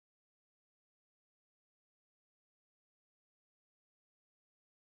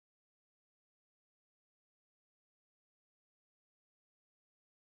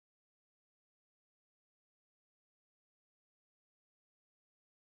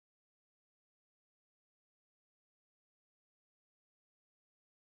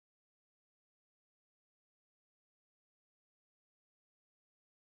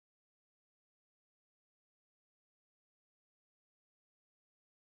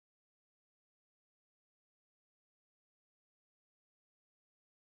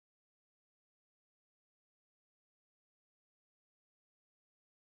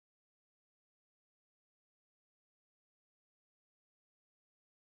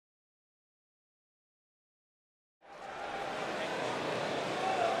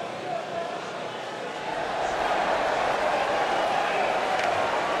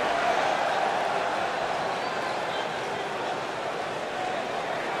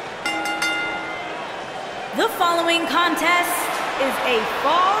The following contest is a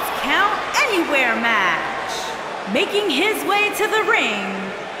Falls Count Anywhere match. Making his way to the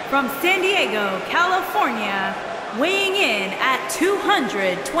ring from San Diego, California, weighing in at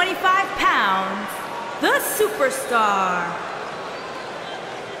 225 pounds, the Superstar.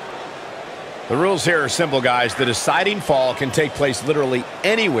 The rules here are simple, guys. The deciding fall can take place literally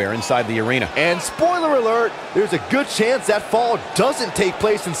anywhere inside the arena. And spoiler alert, there's a good chance that fall doesn't take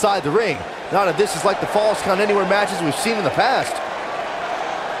place inside the ring. Not if this is like the Falls Count Anywhere matches we've seen in the past.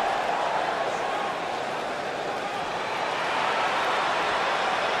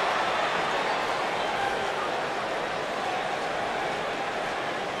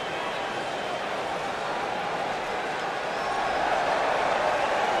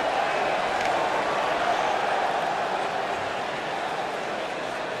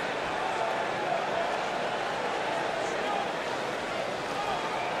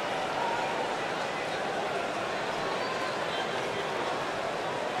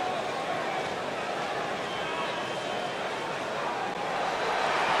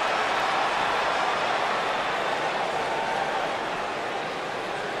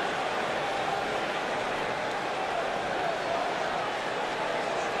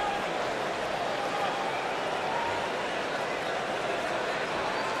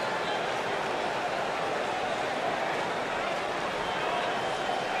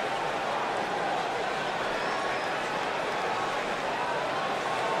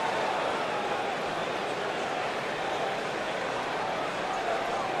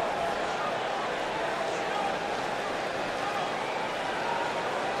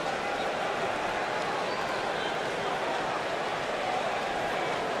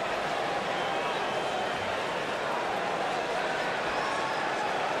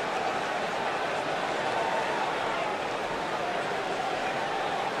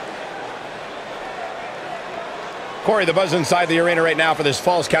 Corey, the buzz inside the arena right now for this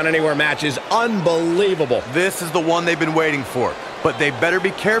Falls Count Anywhere match is unbelievable. This is the one they've been waiting for. But they better be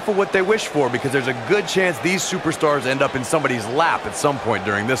careful what they wish for, because there's a good chance these superstars end up in somebody's lap at some point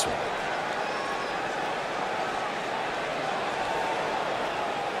during this one.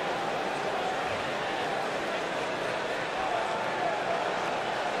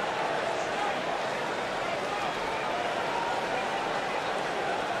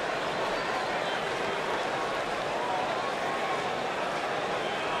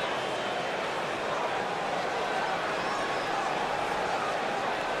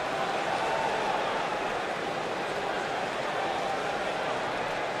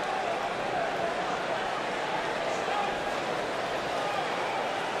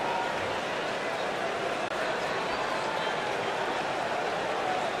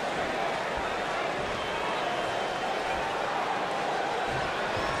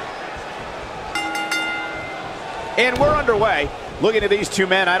 And we're underway. Looking at these two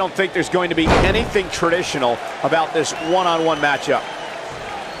men, I don't think there's going to be anything traditional about this one-on-one matchup.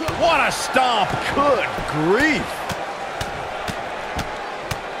 What a stomp! Good grief!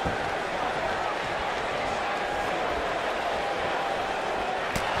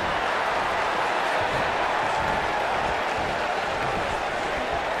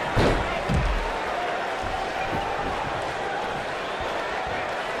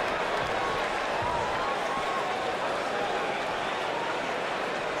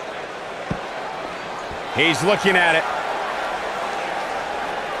 He's looking at it.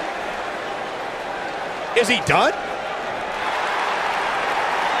 Is he done?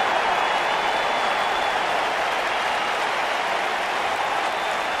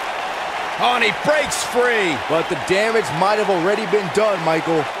 Oh, and he breaks free. But the damage might have already been done,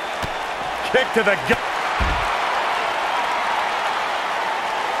 Michael. Kick to the gut.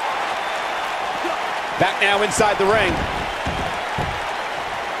 Back now inside the ring.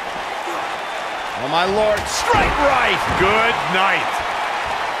 Oh, my Lord. Straight right. Good night.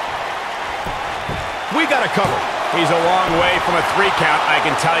 We got a cover. He's a long way from a 3 count, I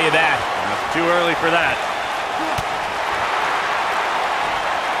can tell you that. Too early for that.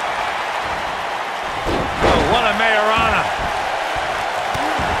 Oh, what a Majorana.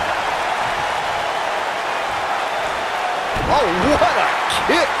 Oh, what a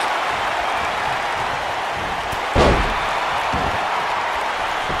kick.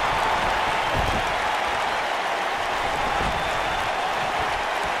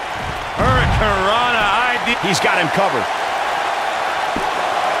 He's got him covered.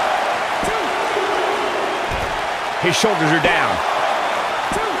 His shoulders are down.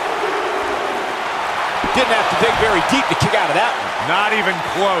 Didn't have to dig very deep to kick out of that one. Not even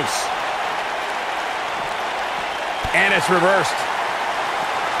close. And it's reversed.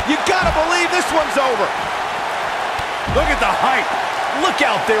 You gotta believe this one's over. Look at the height. Look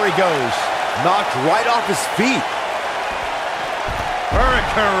out, there he goes. Knocked right off his feet.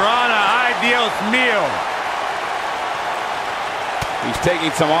 Hurricanrana, ay Dios mío. He's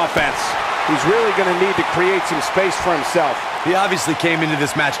taking some offense. He's really going to need to create some space for himself. He obviously came into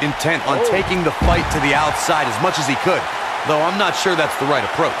this match intent on taking the fight to the outside as much as he could, though I'm not sure that's the right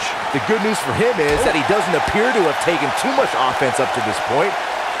approach. The good news for him is that he doesn't appear to have taken too much offense up to this point,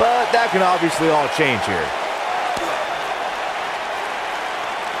 but that can obviously all change here.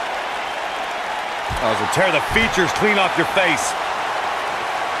 Oh, so tear the features clean off your face.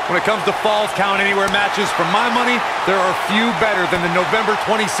 When it comes to Falls Count Anywhere matches, for my money, there are few better than the November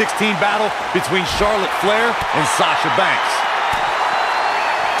 2016 battle between Charlotte Flair and Sasha Banks.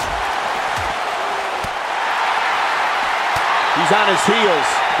 He's on his heels.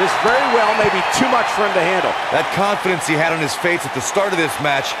 This very well may be too much for him to handle. That confidence he had on his face at the start of this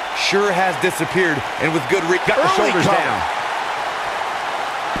match sure has disappeared, and with good reason. Got the shoulders down.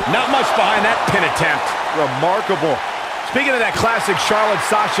 Not much behind that pin attempt. Remarkable. Speaking of that classic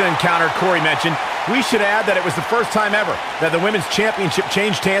Charlotte-Sasha encounter Corey mentioned, we should add that it was the first time ever that the Women's Championship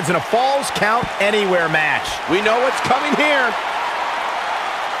changed hands in a Falls Count Anywhere match. We know what's coming here.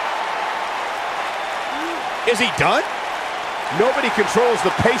 Is he done? Nobody controls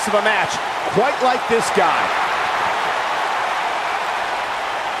the pace of a match quite like this guy.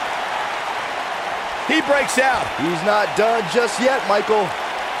 He breaks out. He's not done just yet, Michael.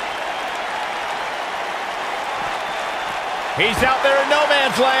 He's out there in no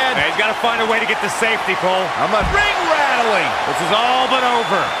man's land. He's got to find a way to get to safety, Cole. I'm a ring rattling. This is all but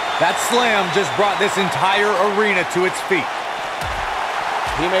over. That slam just brought this entire arena to its feet.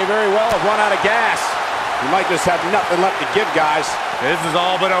 He may very well have run out of gas. He might just have nothing left to give, guys. This is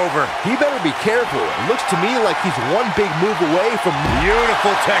all but over. He better be careful. It looks to me like he's one big move away from...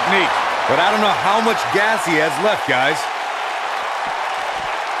 Beautiful technique. But I don't know how much gas he has left, guys.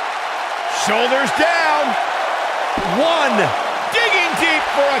 Shoulders down. One. Digging deep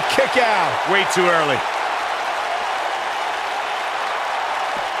for a kick out. Way too early.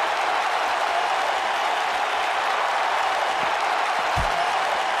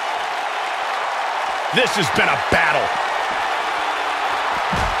 This has been a battle.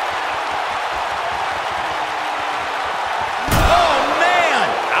 Oh, man.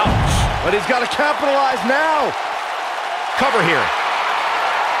 Ouch. But he's got to capitalize now. Cover here.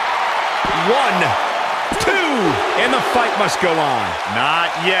 1, 2, and the fight must go on.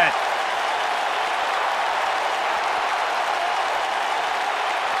 Not yet.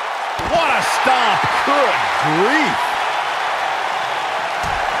 What a stomp. Good grief.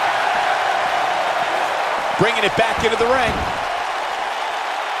 Bringing it back into the ring.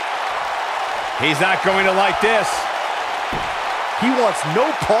 He's not going to like this. He wants no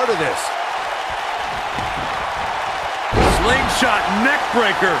part of this. Slingshot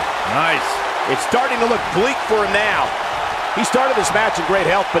neckbreaker. Nice. It's starting to look bleak for him now. He started this match in great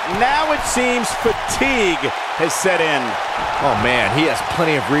health, but now it seems fatigue has set in. Oh, man, he has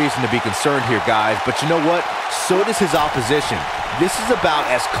plenty of reason to be concerned here, guys. But you know what? So does his opposition. This is about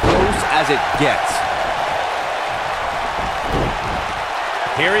as close as it gets.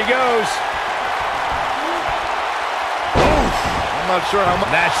 Here he goes. Oof. I'm not sure how much.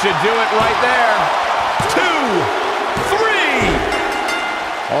 That should do it right there. 2,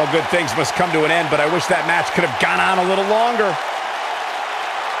 3. All good things must come to an end, but I wish that match could have gone on a little longer.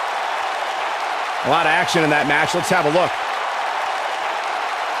 A lot of action in that match. Let's have a look.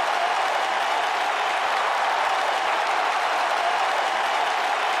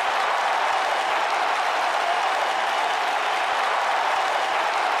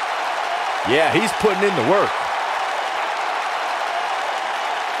 Yeah, he's putting in the work.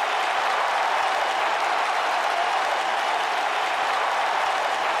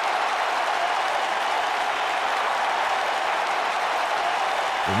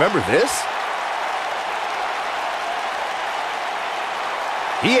 Remember this?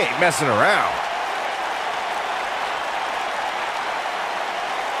 He ain't messing around.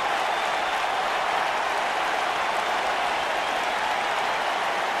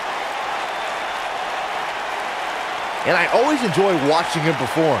 And I always enjoy watching him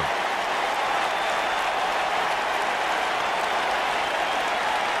perform.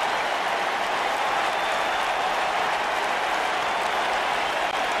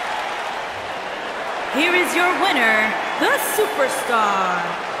 Here is your winner, the Superstar.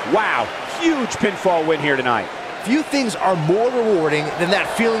 Wow, huge pinfall win here tonight. Few things are more rewarding than that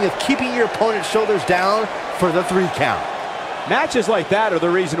feeling of keeping your opponent's shoulders down for the 3 count. Matches like that are the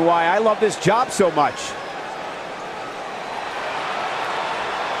reason why I love this job so much.